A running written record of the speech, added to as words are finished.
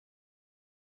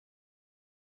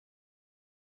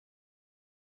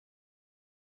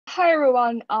Hi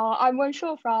everyone, I'm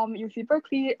Wenshu from UC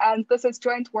Berkeley, and this is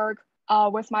joint work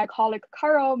with my colleague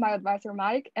Carol, my advisor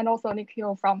Mike, and also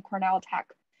Nikhil from Cornell Tech.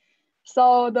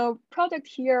 So the project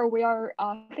here we are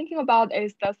thinking about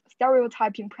is the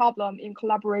stereotyping problem in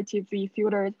collaboratively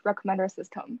filtered recommender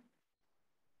system.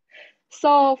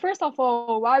 So first of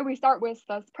all, why we start with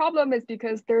this problem is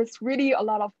because there's really a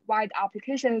lot of wide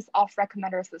applications of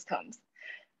recommender systems.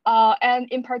 And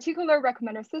in particular,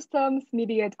 recommender systems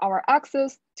mediate our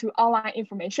access to online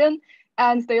information,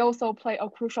 and they also play a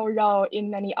crucial role in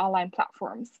many online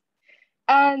platforms.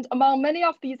 And among many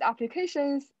of these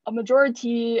applications, a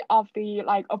majority of the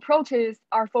approaches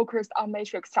are focused on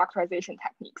matrix factorization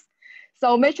techniques.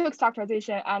 So matrix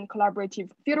factorization and collaborative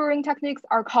filtering techniques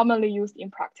are commonly used in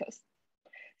practice.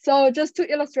 So just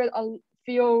to illustrate a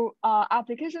few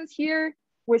applications here,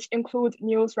 which include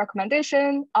news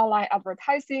recommendation, online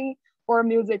advertising, or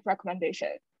music recommendation.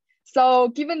 So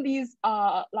given these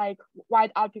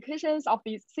wide applications of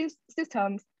these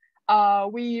systems,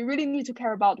 we really need to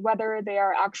care about whether they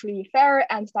are actually fair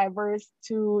and diverse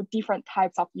to different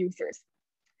types of users.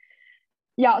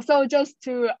 Yeah, so just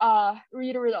to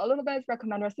reiterate a little bit,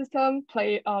 recommender system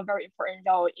play a very important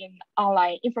role in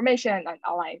online information and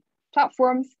online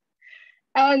platforms.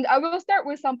 And I will start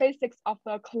with some basics of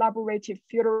the collaborative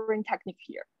filtering technique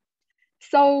here.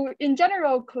 So in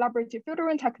general, collaborative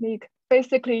filtering technique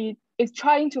basically is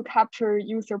trying to capture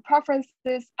user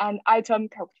preferences and item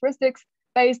characteristics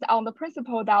based on the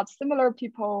principle that similar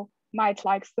people might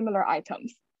like similar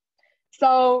items.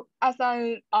 So as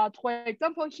an toy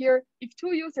example here, if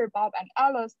two users, Bob and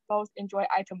Alice, both enjoy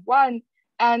item 1,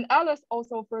 and Alice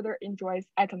also further enjoys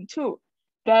item 2,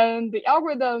 then the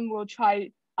algorithm will try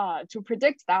to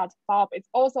predict that Bob is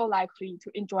also likely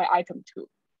to enjoy item 2.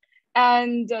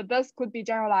 And this could be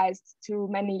generalized to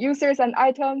many users and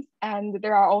items. And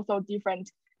there are also different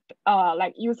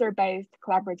user-based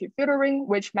collaborative filtering,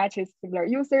 which matches similar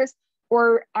users,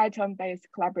 or item-based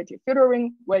collaborative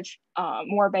filtering, which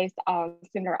more based on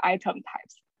similar item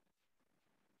types.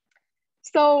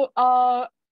 So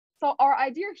our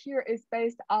idea here is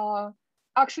based on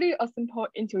actually a simple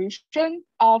intuition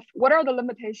of what are the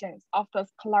limitations of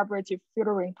this collaborative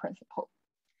filtering principle.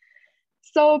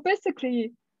 So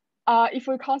basically, if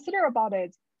we consider about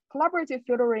it, collaborative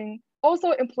filtering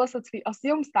also implicitly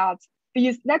assumes that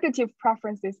these negative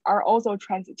preferences are also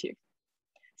transitive.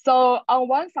 So on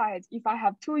one side, if I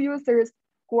have two users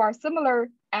who are similar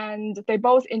and they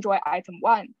both enjoy item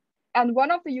 1, and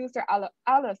one of the user,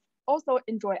 Alice, also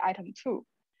enjoy item 2,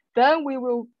 then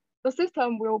the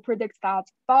system will predict that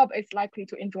Bob is likely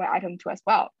to enjoy item 2 as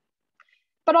well.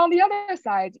 But on the other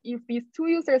side, if these two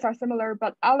users are similar,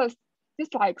 but Alice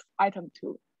dislikes item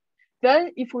 2,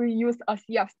 then if we use a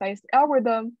CF-based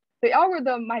algorithm, the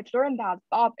algorithm might learn that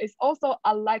Bob is also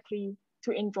unlikely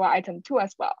to enjoy item 2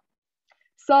 as well.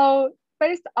 So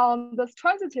based on this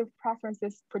transitive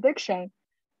preferences prediction,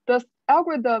 this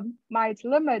algorithm might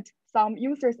limit some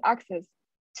users' access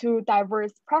to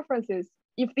diverse preferences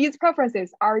if these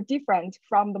preferences are different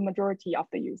from the majority of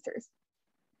the users.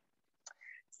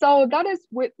 So that is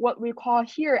what we call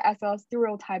here as a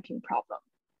stereotyping problem.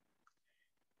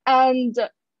 And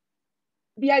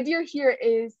the idea here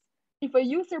is if a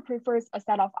user prefers a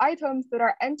set of items that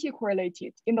are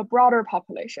anti-correlated in the broader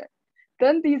population,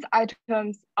 then these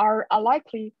items are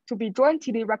unlikely to be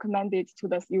jointly recommended to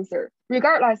this user,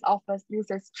 regardless of this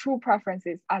user's true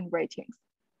preferences and ratings.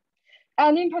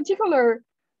 And in particular,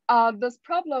 this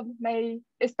problem may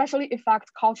especially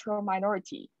affect cultural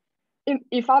minority.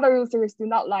 If other users do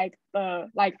not like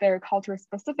their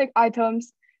culture-specific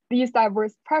items, these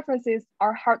diverse preferences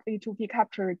are hardly to be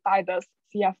captured by this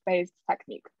CF-based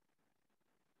technique.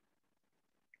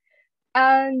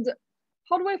 And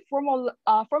how do we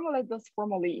formulate this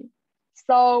formally?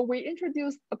 So we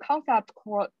introduced a concept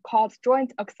called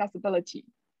joint accessibility.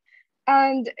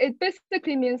 And it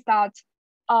basically means that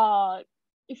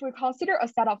if we consider a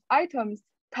set of items,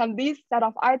 can these set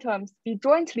of items be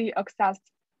jointly accessed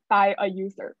by a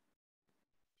user?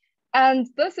 And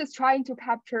this is trying to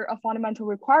capture a fundamental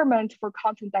requirement for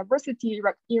content diversity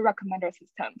in recommender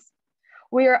systems.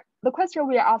 The question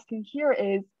we are asking here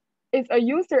is a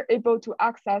user able to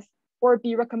access or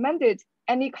be recommended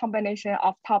any combination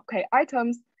of top K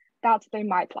items that they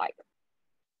might like?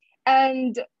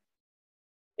 And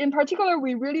in particular,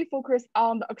 we really focus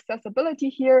on the accessibility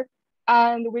here,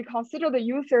 and we consider the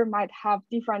user might have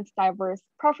different diverse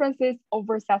preferences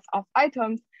over sets of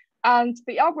items, and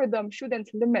the algorithm shouldn't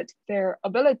limit their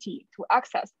ability to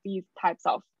access these types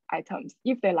of items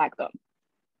if they like them.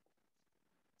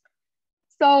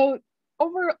 So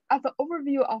as an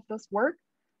overview of this work,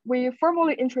 we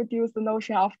formally introduced the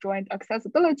notion of joint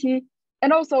accessibility,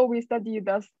 and also we study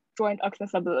this joint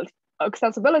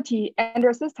accessibility and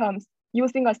their systems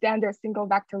using a standard single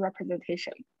vector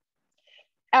representation.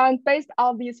 And based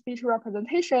on these feature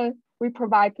representation, we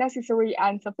provide necessary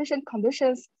and sufficient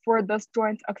conditions for this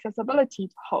joint accessibility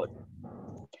to hold.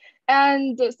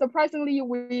 And surprisingly,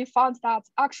 we found that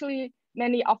actually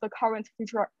many of the current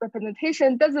feature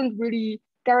representation doesn't really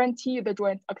guarantee the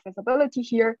joint accessibility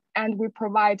here, and we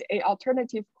provide an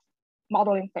alternative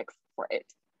modeling fix for it.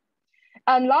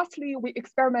 And lastly, we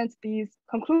experiment these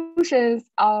conclusions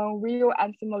on real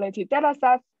and simulated data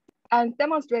sets and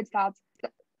demonstrate that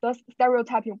the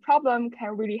stereotyping problem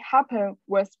can really happen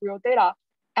with real data.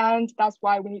 And that's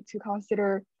why we need to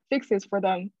consider fixes for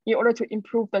them in order to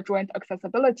improve the joint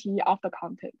accessibility of the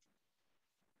content.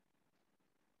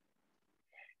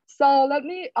 So let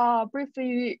me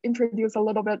briefly introduce a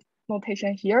little bit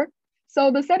notation here.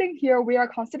 So the setting here we are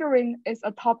considering is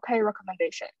a top K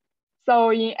recommendation.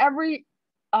 So in every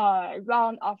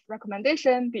round of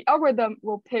recommendation, the algorithm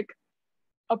will pick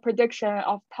a prediction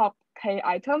of top K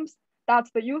items that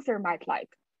the user might like.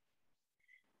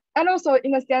 And also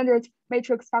in a standard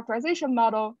matrix factorization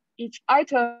model, each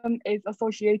item is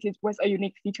associated with a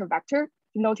unique feature vector,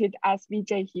 denoted as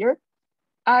VJ here.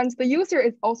 And the user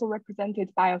is also represented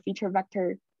by a feature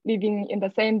vector living in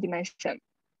the same dimension.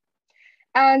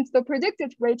 And the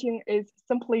predicted rating is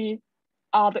simply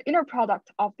the inner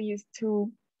product of these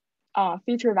two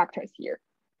feature vectors here.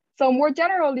 So more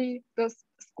generally, the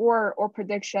score or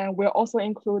prediction will also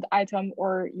include item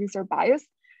or user bias,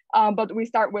 but we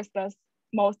start with this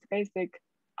most basic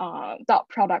dot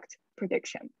product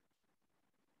prediction.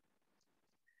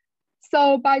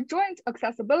 So by joint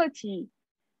accessibility,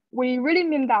 we really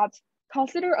mean that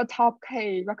consider a top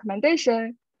K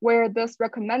recommendation where this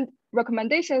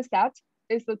recommendation set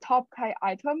is the top K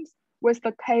items with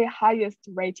the K highest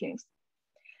ratings.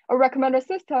 A recommender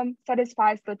system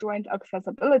satisfies the joint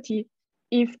accessibility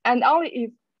if and only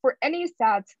if for any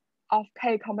set of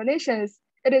K combinations,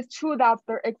 it is true that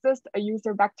there exists a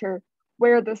user vector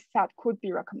where this set could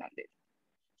be recommended.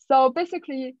 So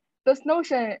basically, this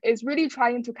notion is really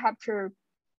trying to capture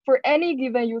for any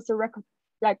given user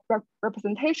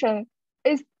representation,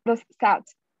 is the set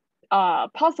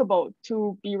possible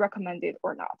to be recommended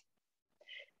or not?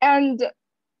 And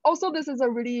also this is a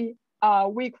really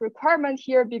weak requirement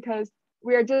here because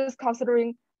we are just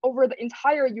considering over the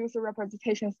entire user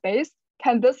representation space,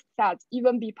 can this set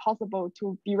even be possible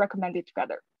to be recommended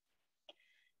together?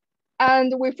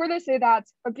 And we further say that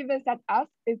a given set S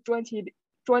is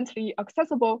jointly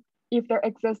accessible if there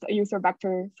exists a user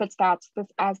vector such that this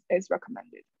S is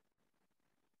recommended.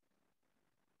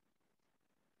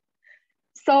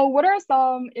 So what are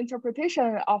some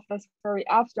interpretation of this very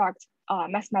abstract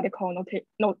mathematical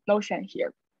notion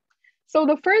here? So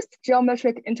the first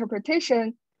geometric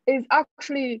interpretation is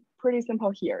actually pretty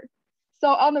simple here. So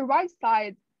on the right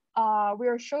side, we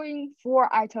are showing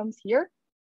 4 items here,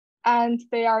 and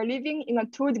they are living in a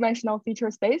 2-dimensional feature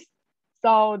space.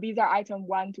 So these are item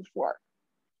 1 to 4.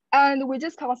 And we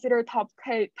just consider top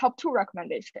 2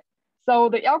 recommendation. So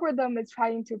the algorithm is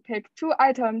trying to pick 2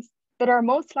 items that are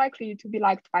most likely to be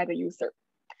liked by the user.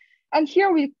 And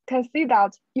here we can see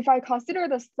that if I consider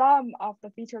the sum of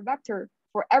the feature vector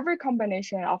for every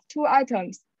combination of 2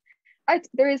 items,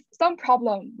 there is some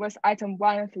problem with item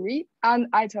 1, 3 and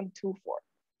item 2, 4,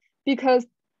 because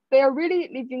they are really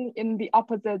living in the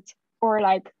opposite or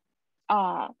like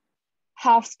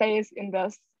half space in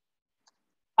this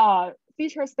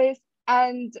feature space,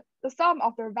 and the sum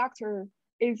of their vector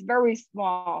is very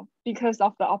small because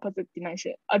of the opposite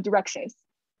directions.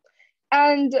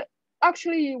 And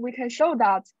actually, we can show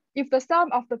that if the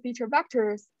sum of the feature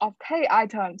vectors of K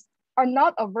items are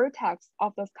not a vertex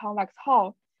of this convex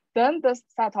hull, then this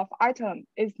set of items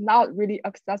is not really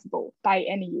accessible by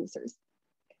any users.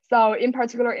 So in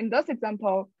particular, in this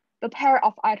example, the pair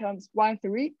of items 1,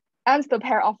 3 and the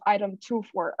pair of item 2,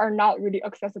 4 are not really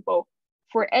accessible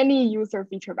for any user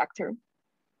feature vector.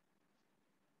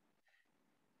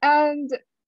 And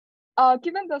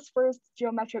given this first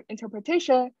geometric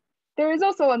interpretation, there is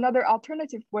also another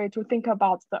alternative way to think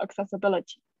about the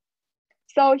accessibility.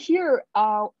 So here,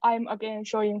 I'm again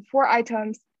showing 4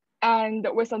 items and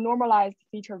with a normalized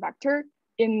feature vector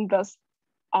in this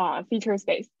feature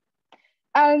space.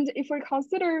 And if we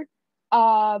consider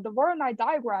the Voronoi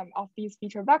diagram of these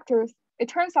feature vectors, it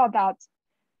turns out that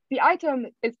the item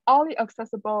is only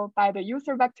accessible by the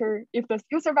user vector if this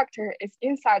user vector is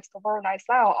inside the Voronoi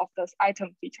cell of this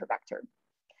item feature vector.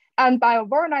 And by a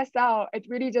Voronoi cell, it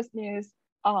really just means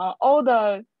all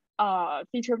the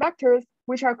feature vectors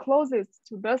which are closest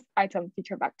to this item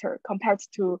feature vector compared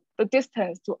to the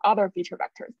distance to other feature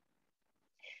vectors.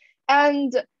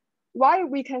 And why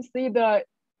we can see the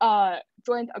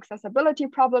joint accessibility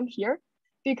problem here,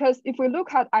 because if we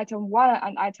look at item 1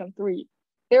 and item 3,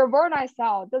 their Voronoi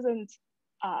cell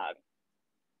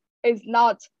is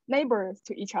not neighbors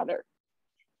to each other.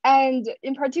 And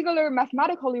in particular,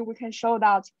 mathematically, we can show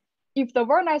that if the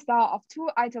Voronoi cell of two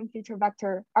item feature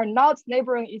vector are not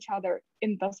neighboring each other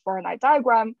in this Voronoi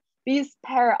diagram, these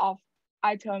pair of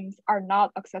items are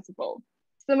not accessible,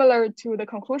 similar to the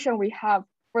conclusion we have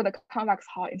for the convex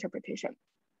Hall interpretation.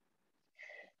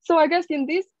 So I guess in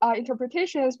these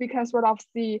interpretations, we can sort of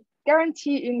see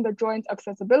guaranteeing the joint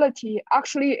accessibility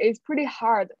actually is pretty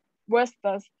hard with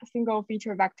the single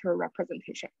feature vector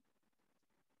representation.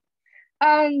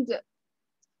 And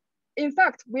in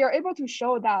fact, we are able to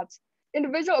show that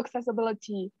individual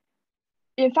accessibility,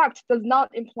 in fact, does not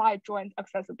imply joint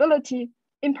accessibility,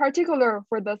 in particular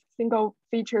for the single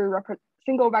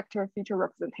vector feature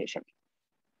representation.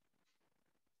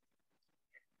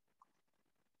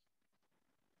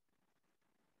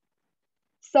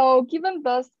 So given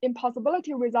this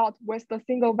impossibility result with the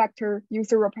single vector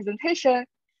user representation,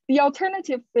 the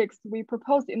alternative fix we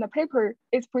proposed in the paper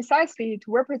is precisely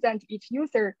to represent each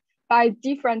user by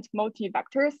different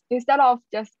multi-vectors instead of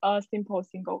just a simple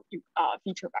single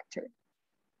feature vector.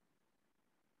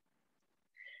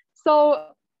 So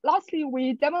lastly,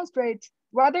 we demonstrate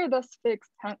whether this fix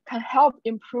can help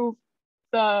improve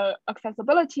the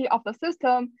accessibility of the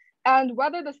system and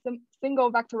whether the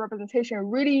single vector representation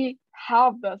really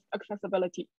have this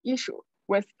accessibility issue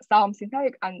with some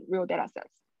synthetic and real data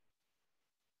sets.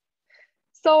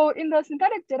 So in the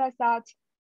synthetic data set,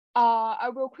 I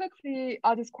will quickly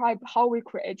describe how we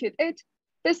created it.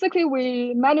 Basically,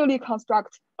 we manually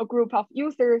construct a group of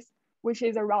users, which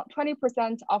is around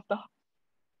 20% of the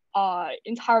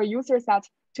entire user set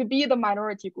to be the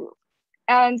minority group,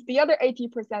 and the other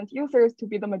 80% users to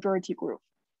be the majority group.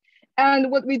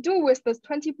 And what we do with this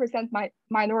 20%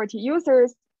 minority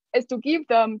users is to give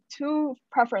them two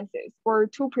preferences or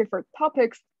two preferred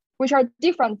topics, which are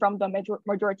different from the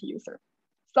majority user.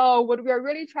 So what we are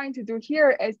really trying to do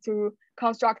here is to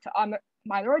construct a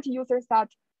minority user set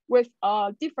with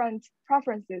different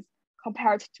preferences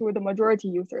compared to the majority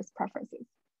users' preferences.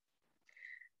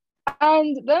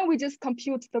 And then we just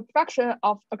compute the fraction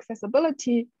of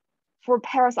accessibility for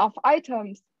pairs of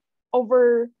items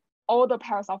over all the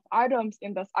pairs of items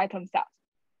in this item set.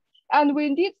 And we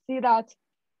indeed see that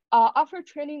after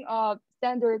training a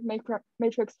standard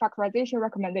matrix factorization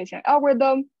recommendation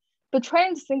algorithm, the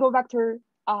trained single vector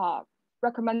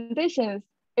recommendations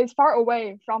is far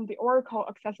away from the oracle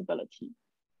accessibility.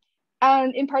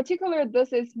 And in particular,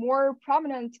 this is more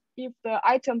prominent if the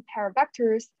item pair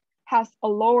vectors has a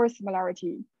lower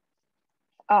similarity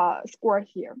score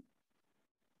here.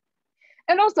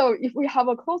 And also, if we have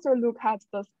a closer look at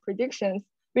the predictions,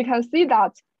 we can see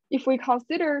that if we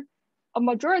consider a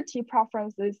majority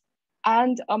preferences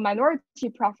and a minority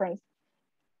preference,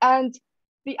 and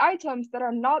the items that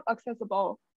are not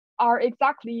accessible are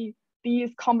exactly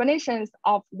these combinations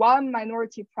of one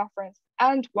minority preference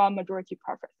and one majority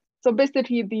preference. So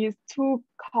basically these two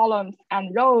columns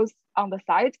and rows on the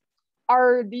side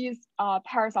are these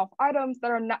pairs of items that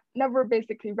are never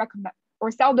basically recommended or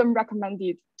seldom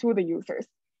recommended to the users.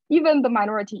 Even the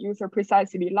minority user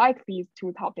precisely like these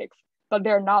two topics, but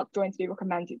they're not jointly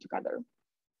recommended together.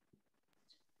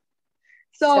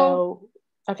 So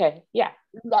okay, yeah,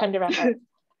 time to wrap up.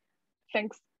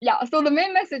 Thanks. Yeah, so the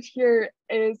main message here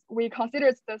is we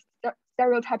considered the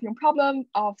stereotyping problem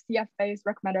of CF-based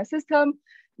recommender system.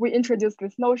 We introduced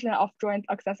this notion of joint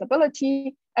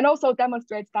accessibility and also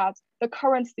demonstrates that the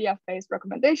current CF-based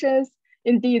recommendations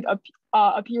indeed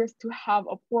appears to have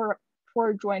a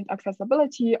poor joint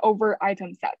accessibility over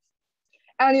item sets.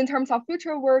 And in terms of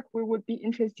future work, we would be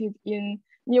interested in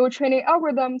new training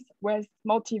algorithms with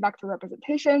multi-vector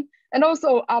representation and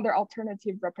also other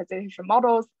alternative representation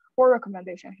models for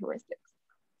recommendation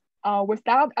heuristics. With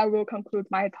that, I will conclude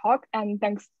my talk and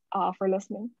thanks for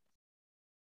listening.